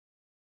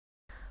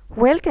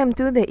Welcome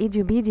to the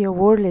Edupedia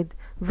World,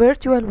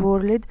 Virtual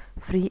World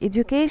Free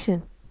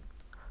Education.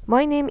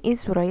 My name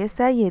is Suraya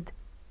Sayed,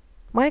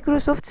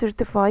 Microsoft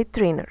Certified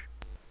Trainer.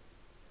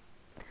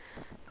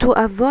 To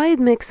avoid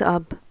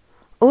mix-up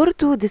or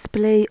to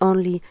display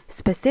only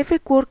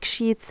specific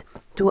worksheets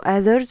to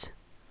others,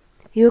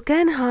 you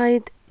can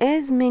hide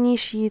as many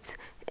sheets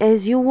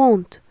as you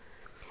want,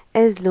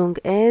 as long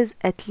as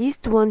at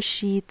least one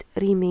sheet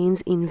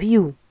remains in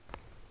view.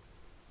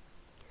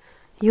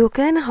 You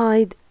can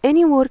hide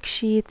any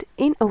worksheet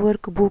in a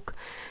workbook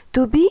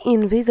to be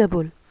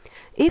invisible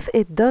if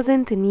it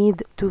doesn't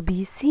need to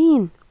be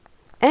seen,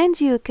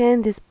 and you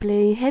can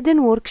display hidden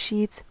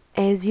worksheets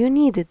as you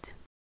need it.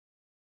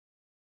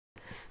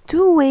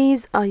 Two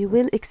ways I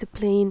will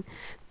explain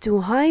to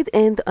hide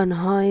and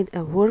unhide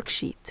a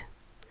worksheet: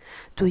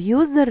 to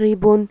use the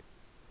ribbon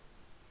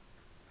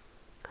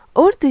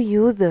or to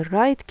use the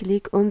right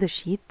click on the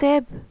Sheet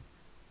tab.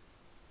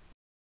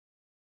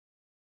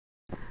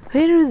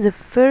 Here is the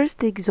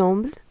first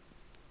example.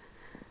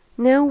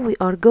 Now we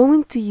are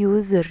going to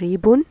use the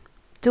ribbon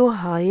to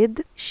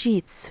hide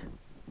sheets.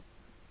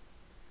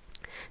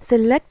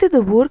 Select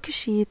the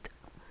worksheet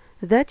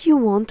that you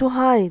want to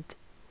hide.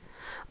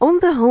 On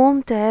the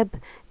Home tab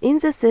in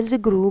the Cells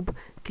group,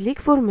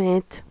 click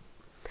Format,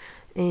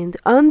 and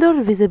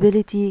under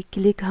Visibility,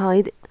 click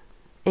Hide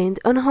and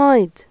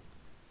Unhide,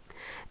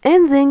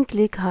 and then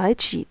click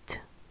Hide Sheet.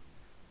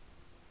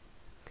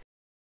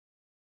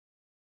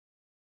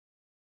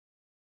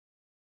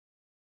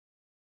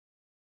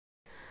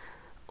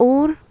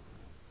 Or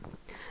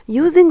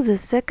using the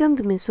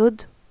second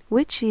method,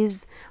 which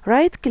is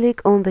right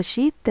click on the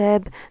Sheet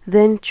tab,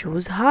 then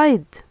choose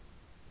Hide.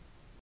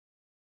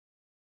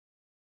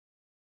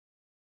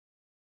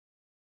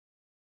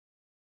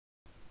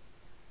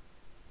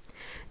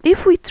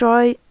 If we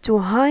try to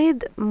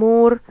hide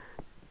more,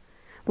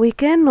 we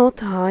cannot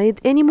hide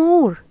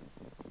anymore.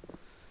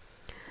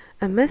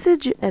 A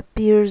message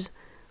appears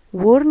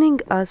warning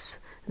us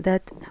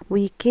that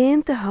we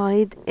can't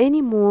hide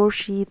any more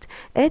sheet.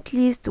 At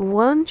least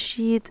one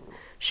sheet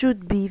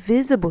should be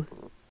visible.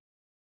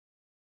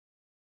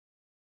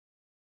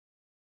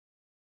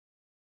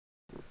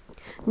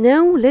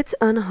 Now let's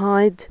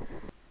unhide.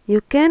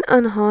 You can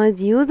unhide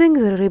using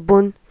the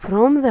ribbon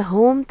from the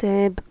Home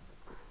tab.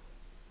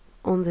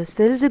 On the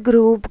Cells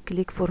group,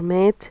 click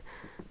Format,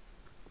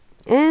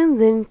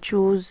 and then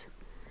choose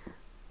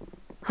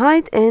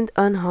Hide and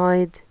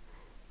Unhide,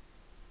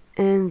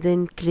 and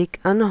then click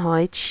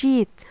Unhide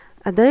Sheet.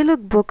 A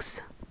dialog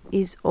box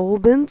is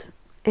opened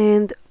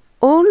and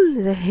all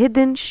the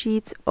hidden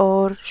sheets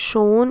are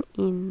shown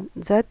in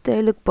that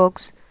dialog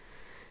box.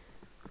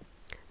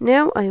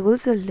 Now I will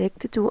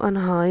select to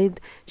unhide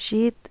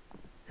sheet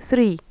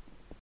 3.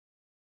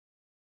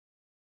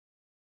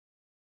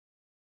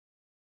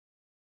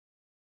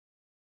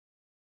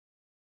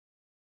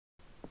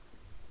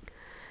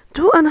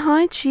 To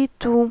unhide sheet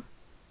 2,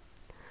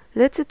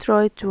 let's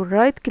try to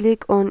right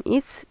click on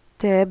its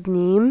tab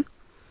name,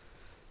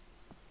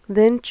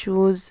 then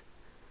choose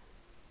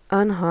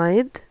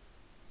Unhide,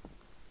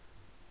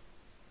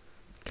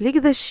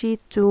 click the sheet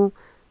 2,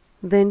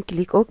 then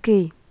click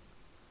OK.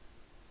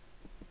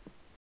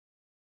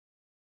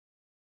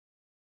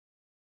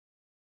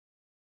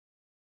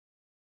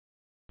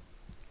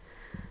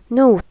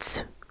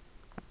 Note: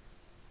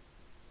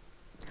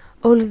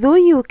 although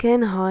you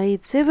can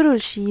hide several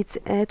sheets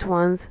at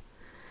once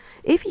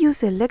if you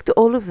select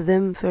all of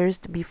them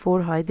first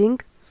before hiding,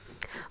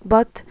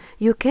 but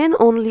you can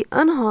only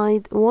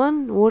unhide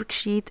one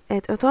worksheet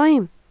at a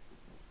time.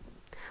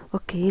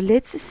 Okay,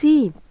 let's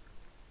see.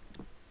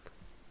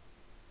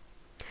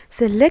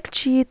 Select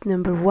sheet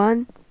number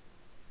 1,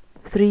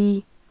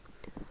 3,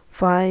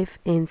 5,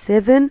 and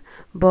 7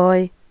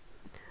 by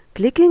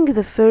clicking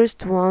the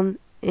first one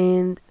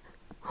and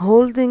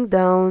holding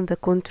down the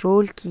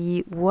Control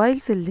key while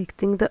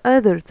selecting the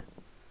others.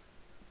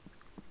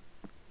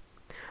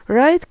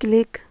 Right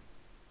click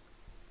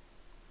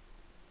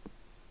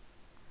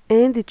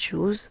and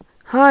choose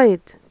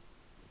Hide.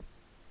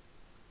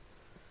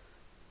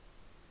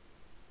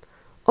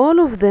 All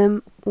of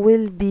them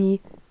will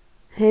be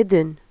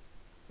hidden.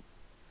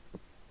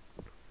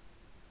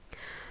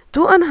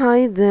 To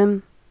unhide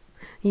them,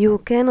 you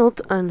cannot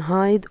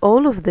unhide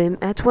all of them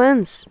at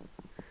once.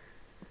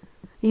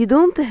 You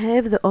don't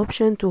have the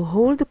option to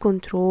hold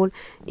Control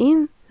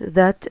in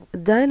that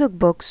dialog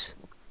box,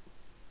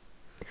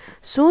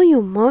 so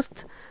you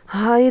must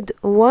hide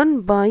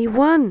one by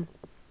one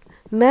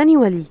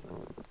manually.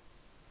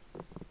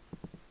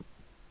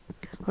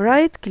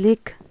 Right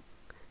click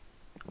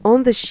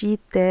on the Sheet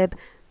tab,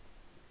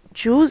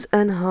 choose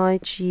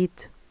Unhide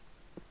Sheet.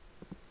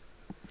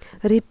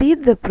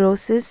 Repeat the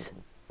process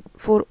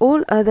for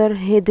all other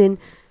hidden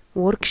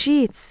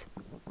worksheets.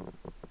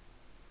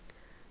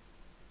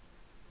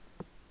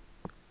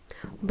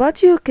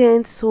 But you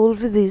can't solve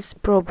this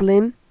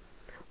problem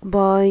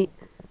by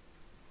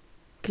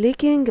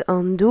clicking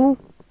Undo.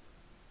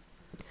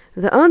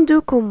 The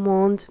Undo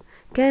command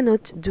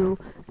cannot do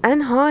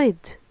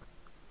Unhide.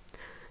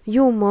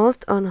 You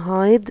must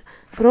unhide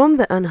from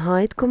the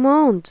unhide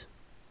command,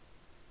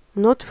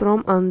 not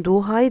from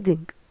undo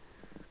hiding.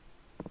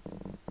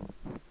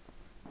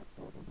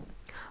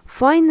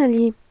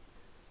 Finally,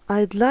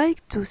 I'd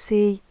like to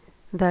say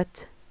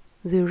that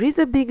there is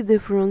a big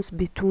difference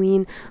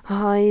between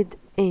hide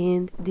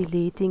and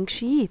deleting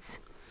sheets.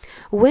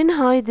 When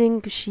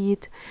hiding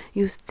sheet,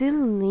 you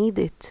still need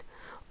it,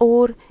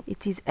 or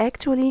it is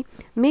actually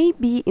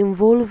maybe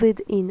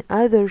involved in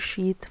other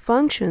sheet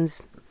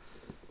functions.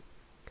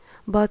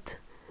 But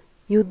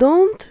you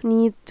don't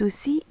need to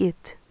see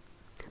it,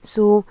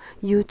 so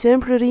you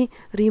temporarily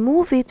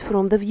remove it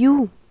from the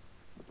view.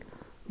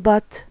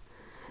 But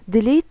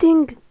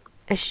deleting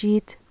a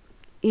sheet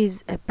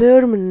is a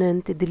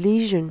permanent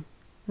deletion.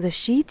 The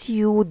sheet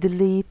you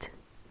delete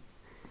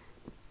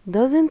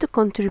doesn't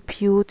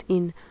contribute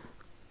in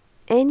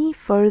any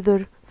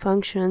further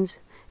functions,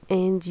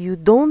 and you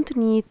don't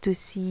need to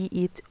see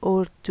it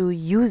or to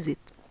use it.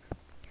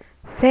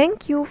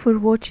 Thank you for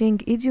watching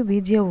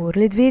Edupedia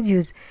World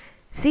Videos.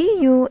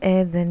 See you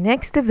at the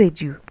next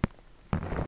video.